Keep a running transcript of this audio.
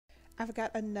I've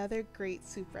got another great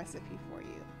soup recipe for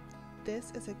you.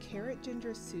 This is a carrot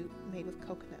ginger soup made with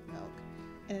coconut milk,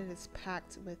 and it is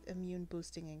packed with immune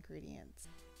boosting ingredients.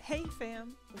 Hey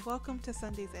fam, welcome to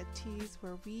Sundays at Teas,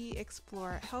 where we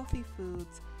explore healthy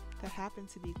foods that happen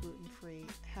to be gluten-free,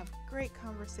 have great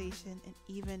conversation, and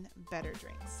even better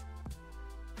drinks.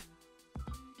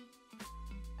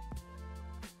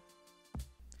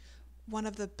 One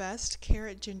of the best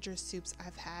carrot ginger soups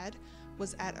I've had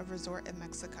was at a resort in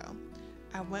Mexico.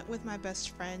 I went with my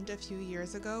best friend a few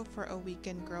years ago for a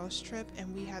weekend girls trip,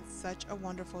 and we had such a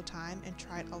wonderful time and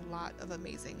tried a lot of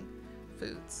amazing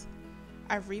foods.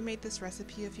 I've remade this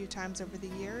recipe a few times over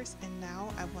the years, and now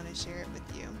I want to share it with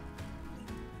you.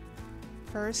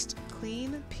 First,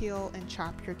 clean, peel, and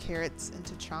chop your carrots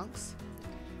into chunks.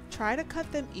 Try to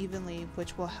cut them evenly,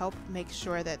 which will help make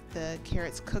sure that the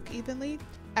carrots cook evenly.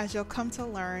 As you'll come to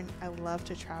learn, I love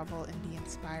to travel and be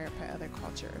inspired by other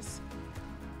cultures.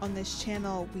 On this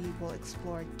channel, we will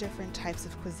explore different types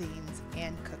of cuisines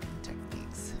and cooking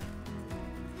techniques.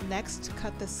 Next,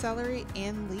 cut the celery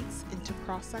and leeks into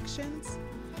cross sections.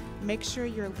 Make sure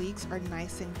your leeks are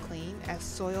nice and clean, as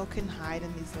soil can hide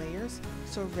in these layers,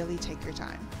 so really take your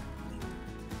time.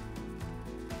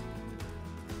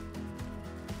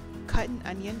 Cut an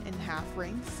onion in half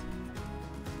rings,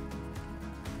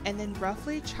 and then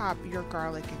roughly chop your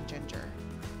garlic and ginger.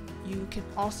 You can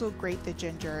also grate the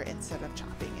ginger instead of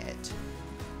chopping it.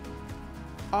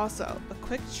 Also, a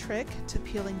quick trick to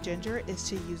peeling ginger is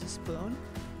to use a spoon.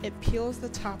 It peels the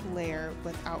top layer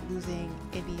without losing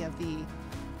any of the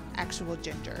actual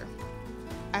ginger.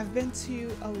 I've been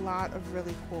to a lot of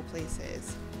really cool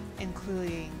places,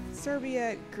 including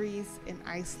Serbia, Greece, and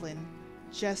Iceland,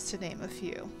 just to name a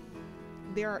few.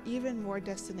 There are even more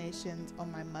destinations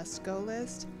on my must-go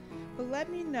list, but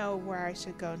let me know where I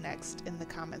should go next in the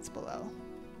comments below.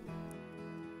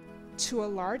 To a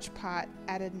large pot,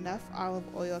 add enough olive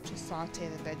oil to saute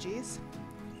the veggies.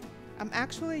 I'm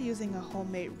actually using a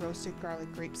homemade roasted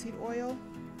garlic grapeseed oil.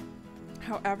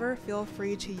 However, feel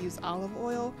free to use olive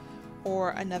oil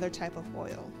or another type of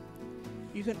oil.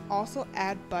 You can also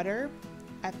add butter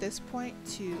at this point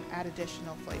to add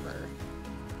additional flavor.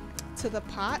 To the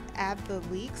pot, add the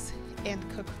leeks and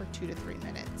cook for 2 to 3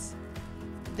 minutes.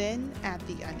 Then add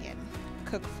the onion.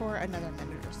 Cook for another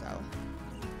minute or so.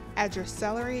 Add your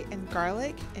celery and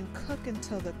garlic and cook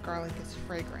until the garlic is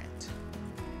fragrant.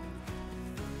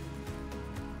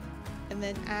 And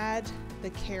then add the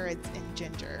carrots and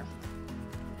ginger.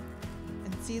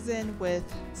 And season with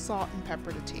salt and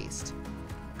pepper to taste.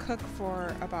 Cook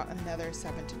for about another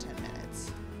 7 to 10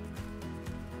 minutes.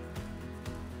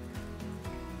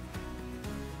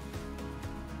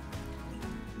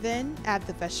 Then add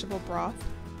the vegetable broth,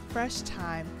 fresh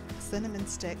thyme, cinnamon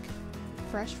stick,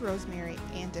 fresh rosemary,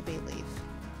 and a bay leaf.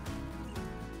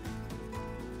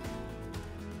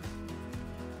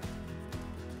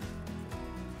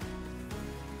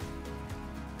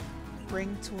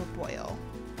 Bring to a boil.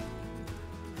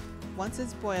 Once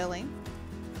it's boiling,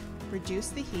 reduce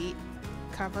the heat,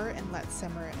 cover, and let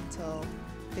simmer until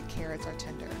the carrots are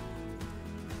tender.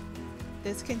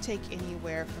 This can take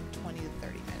anywhere from 20 to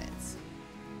 30 minutes.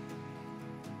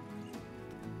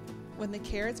 When the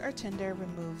carrots are tender,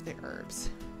 remove the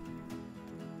herbs.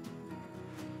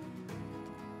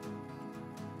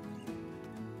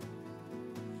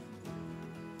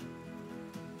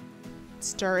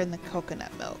 Stir in the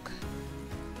coconut milk.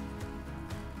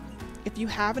 If you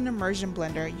have an immersion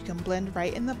blender, you can blend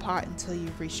right in the pot until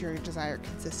you reach your desired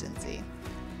consistency.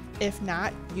 If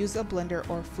not, use a blender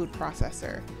or food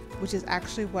processor, which is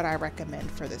actually what I recommend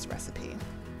for this recipe.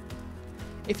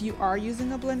 If you are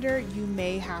using a blender, you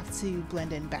may have to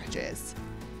blend in batches.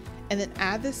 And then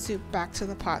add the soup back to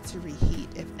the pot to reheat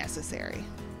if necessary.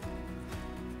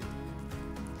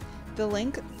 The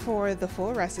link for the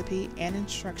full recipe and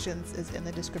instructions is in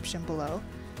the description below.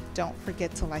 Don't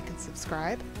forget to like and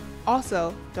subscribe.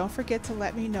 Also, don't forget to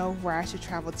let me know where I should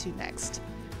travel to next.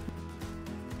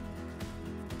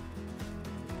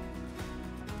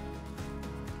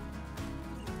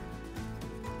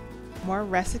 More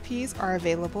recipes are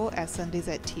available at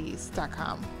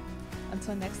sundaysatteas.com.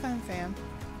 Until next time, fam.